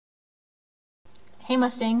Hey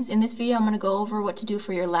Mustangs, in this video I'm going to go over what to do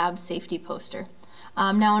for your lab safety poster.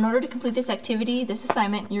 Now in order to complete this activity, this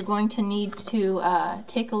assignment, you're going to need to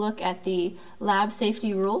take a look at the lab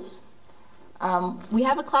safety rules. We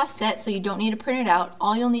have a class set, so you don't need to print it out.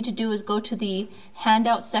 All you'll need to do is go to the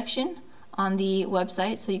handout section on the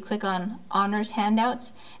website. So you click on Honors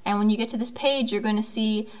Handouts, and when you get to this page, you're going to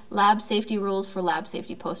see lab safety rules for lab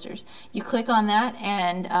safety posters. You click on that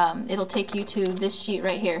and it'll take you to this sheet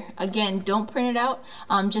right here. Again, don't print it out,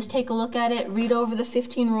 just take a look at it, read over the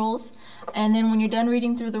 15 rules, and then when you're done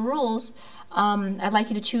reading through the rules, I'd like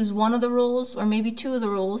you to choose one of the rules or maybe two of the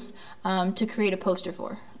rules to create a poster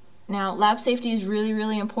for. Now, lab safety is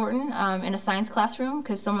really important in a science classroom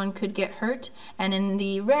because someone could get hurt, and in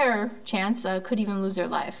the rare chance could even lose their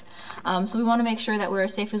life. So we want to make sure that we're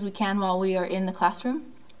as safe as we can while we are in the classroom.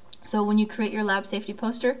 So when you create your lab safety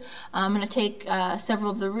poster, I'm going to take several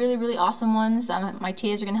of the really awesome ones. My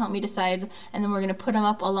TAs are going to help me decide, and then we're going to put them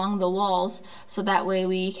up along the walls so that way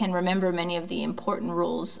we can remember many of the important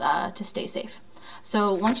rules to stay safe.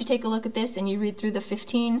 So once you take a look at this and you read through the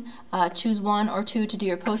 15, choose one or two to do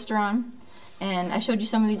your poster on. And I showed you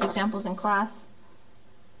some of these examples in class.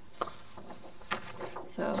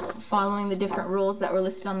 So following the different rules that were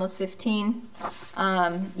listed on those 15.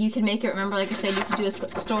 You can make it, remember, like I said, you can do a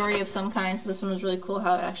story of some kind. So this one was really cool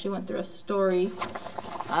how it actually went through a story.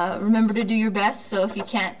 Remember to do your best, so if you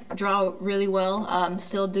can't draw really well,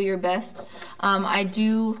 still do your best. I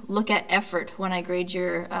do look at effort when I grade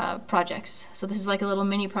your projects. So this is like a little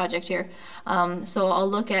mini project here. So I'll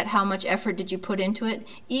look at how much effort did you put into it.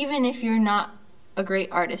 Even if you're not a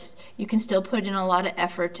great artist, you can still put in a lot of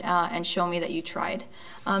effort and show me that you tried.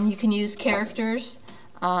 You can use characters,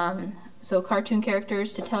 so cartoon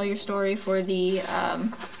characters, to tell your story for the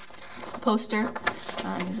poster.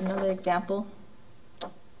 Here's another example.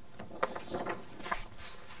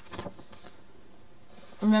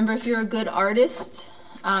 Remember, if you're a good artist,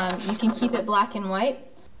 you can keep it black and white.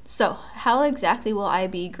 So how exactly will I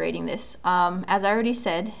be grading this? As I already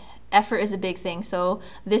said, effort is a big thing. So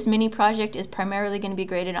this mini project is primarily going to be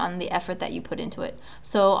graded on the effort that you put into it.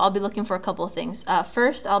 So I'll be looking for a couple of things.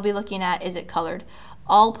 First, I'll be looking at, is it colored?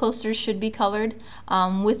 All posters should be colored,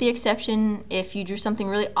 with the exception if you drew something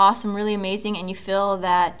really awesome, really amazing, and you feel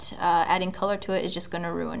that adding color to it is just going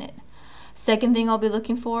to ruin it. Second thing I'll be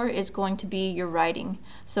looking for is going to be your writing.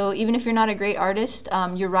 So even if you're not a great artist,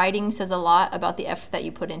 your writing says a lot about the effort that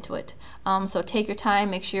you put into it. So take your time,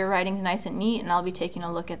 make sure your writing's nice and neat, and I'll be taking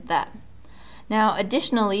a look at that. Now,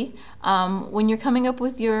 additionally, when you're coming up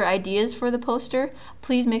with your ideas for the poster,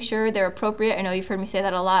 please make sure they're appropriate. I know you've heard me say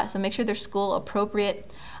that a lot, so make sure they're school appropriate.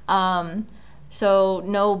 So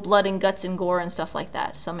no blood and guts and gore and stuff like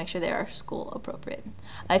that. So make sure they are school appropriate.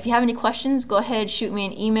 If you have any questions, go ahead, shoot me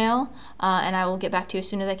an email, and I will get back to you as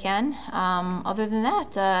soon as I can. Other than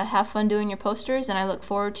that, have fun doing your posters, and I look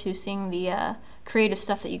forward to seeing the creative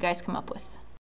stuff that you guys come up with.